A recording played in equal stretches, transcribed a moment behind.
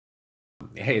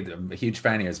Hey, I'm a huge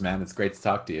fan of yours, man. It's great to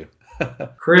talk to you.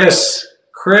 Chris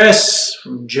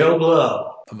from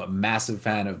JoBlo. I'm a massive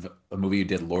fan of a movie you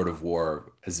did, Lord of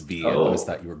War, as V. I always Oh,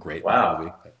 thought you were great in that wow.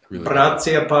 movie. I really did.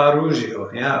 Grazia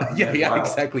Parugio. Yeah, Yeah, man, yeah, wow.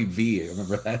 exactly. V. I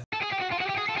remember that.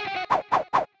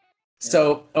 Yeah.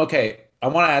 So, okay, I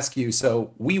want to ask you.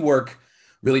 So, WeWork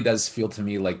really does feel to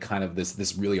me like kind of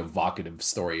this really evocative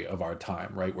story of our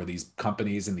time, right? Where these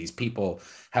companies and these people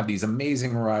have these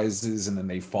amazing rises and then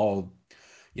they fall,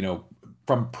 you know,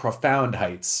 from profound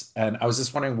heights. And I was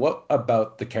just wondering, what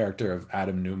about the character of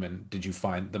Adam Newman did you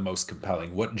find the most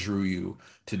compelling? What drew you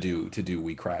to do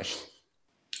We Crashed?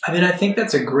 I mean, I think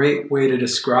that's a great way to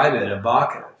describe it,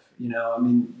 evocative. I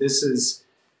mean,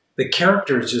 the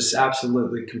character is just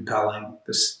absolutely compelling.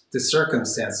 The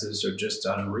circumstances are just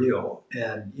unreal.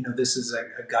 And, this is a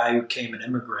guy who came an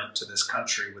immigrant to this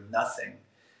country with nothing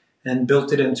and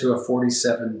built it into a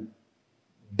 $47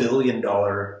 billion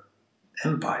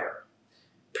empire.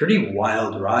 Pretty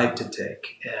wild ride to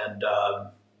take. And,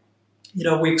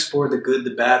 we explore the good,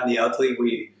 the bad, and the ugly.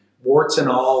 Warts and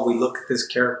all, we look at this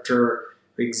character,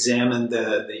 we examine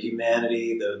the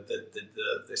humanity,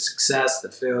 the success, the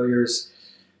failures.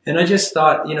 And I just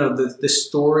thought, the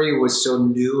story was so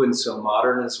new and so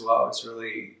modern as well. I was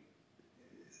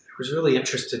really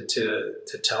interested to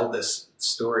tell this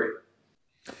story.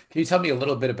 Can you tell me a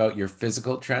little bit about your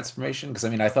physical transformation? Because I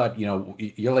mean, I thought,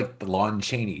 you're like the Lon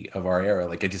Chaney of our era.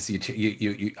 Like I just you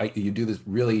do this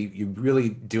really, you really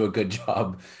do a good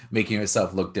job making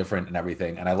yourself look different and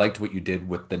everything. And I liked what you did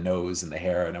with the nose and the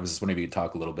hair. And I was just wondering if you could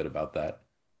talk a little bit about that.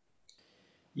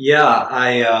 Yeah,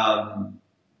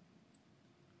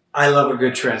 I love a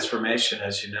good transformation,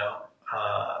 as you know.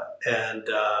 And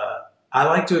I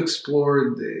like to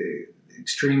explore the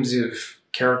extremes of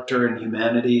character and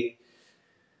humanity.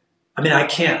 I mean,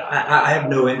 I have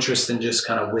no interest in just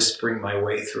kind of whispering my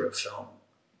way through a film,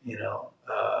 you know.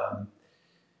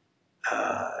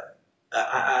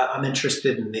 I'm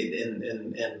interested in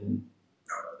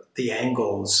the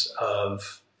angles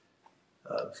of,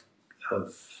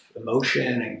 of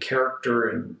emotion and character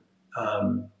and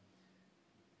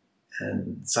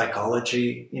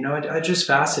psychology. I'm just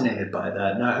fascinated by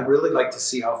that. And I really like to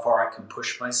see how far I can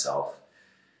push myself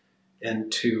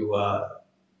into,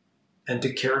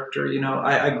 into character.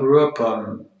 I grew up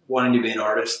wanting to be an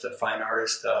artist, a fine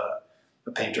artist, a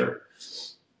painter,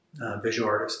 visual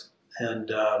artist.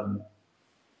 And,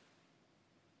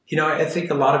 I think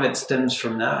a lot of it stems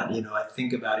from that. I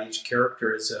think about each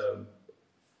character as a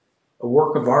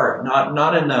work of art,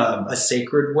 not in a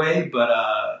sacred way, but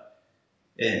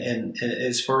and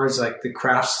as far as like the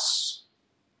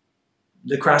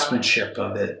craftsmanship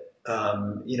of it,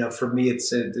 for me,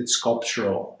 it's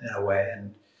sculptural in a way.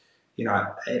 And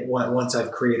once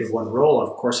I've created one role, of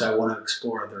course, I want to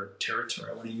explore other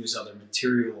territory. I want to use other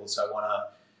materials. I want to,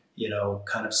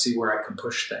 kind of see where I can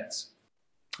push things.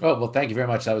 Oh, well, thank you very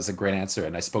much. That was a great answer.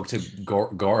 And I spoke to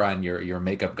Goran, your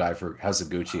makeup guy for House of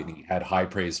Gucci, and he had high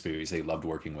praise for you. He said he loved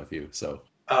working with you. So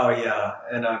Oh yeah,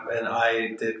 and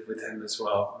I did with him as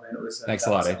well. I mean, thanks a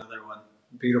that lot, was eh? another one.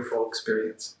 Beautiful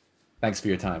experience. Thanks for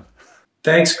your time.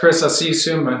 Thanks, Chris. I'll see you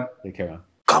soon, man. Take care, man.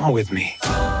 Come with me,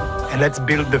 and let's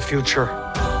build the future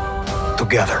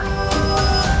together.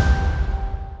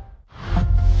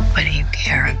 What do you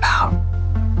care about?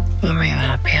 When were you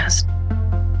happiest?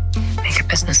 Make a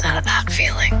business out of that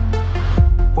feeling.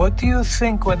 What do you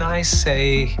think when I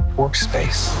say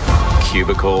workspace?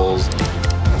 Cubicles,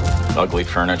 ugly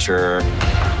furniture,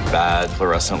 bad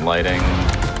fluorescent lighting,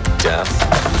 death.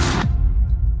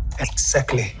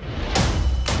 Exactly.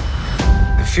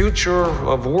 The future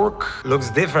of work looks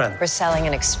different. We're selling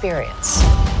an experience.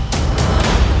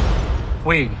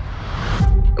 We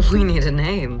We need a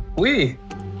name. we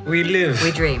live.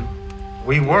 We dream.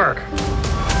 We work.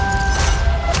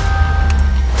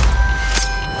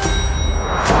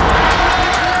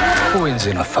 Who wins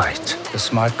in a fight? The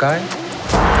smart guy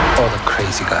or the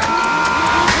crazy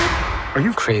guy? Are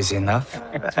you crazy enough?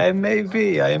 I may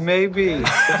be.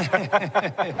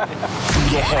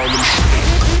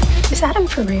 Is Adam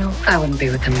for real? I wouldn't be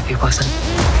with him if he wasn't.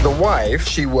 The wife,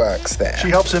 she works there. She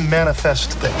helps him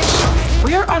manifest things.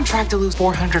 We're on track to lose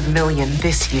 400 million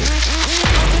this year.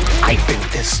 I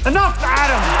built this. Enough,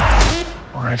 Adam!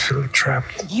 Or I feel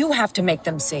trapped. You have to make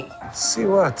them see. See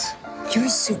what? You're a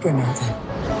supernova.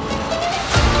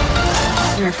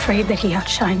 You're afraid that he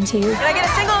outshines you. Can I get a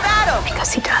single of Adam?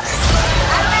 Because he does.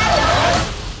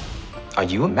 Are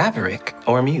you a maverick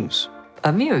or a muse?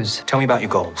 A muse. Tell me about your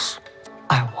goals.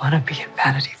 I want to be in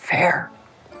Vanity Fair.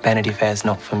 Vanity Fair's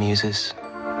not for muses.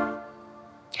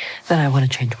 Then I want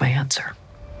to change my answer.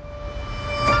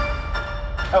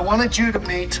 I wanted you to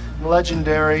meet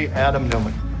legendary Adam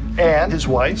Newman and his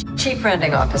wife. Chief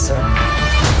Branding Officer.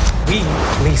 We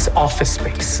lease office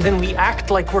space. Then we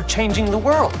act like we're changing the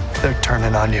world. They're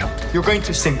turning on you. You're going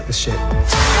to sink the ship.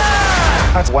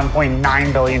 That's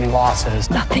 1.9 billion in losses.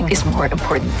 Nothing is more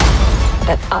important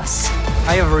than us.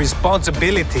 I have a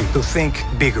responsibility to think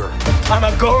bigger. I'm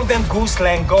a golden goose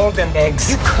laying golden eggs.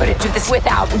 You couldn't do this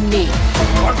without me.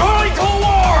 We're going to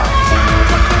war!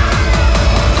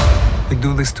 We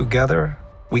do this together,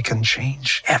 we can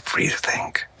change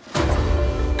everything.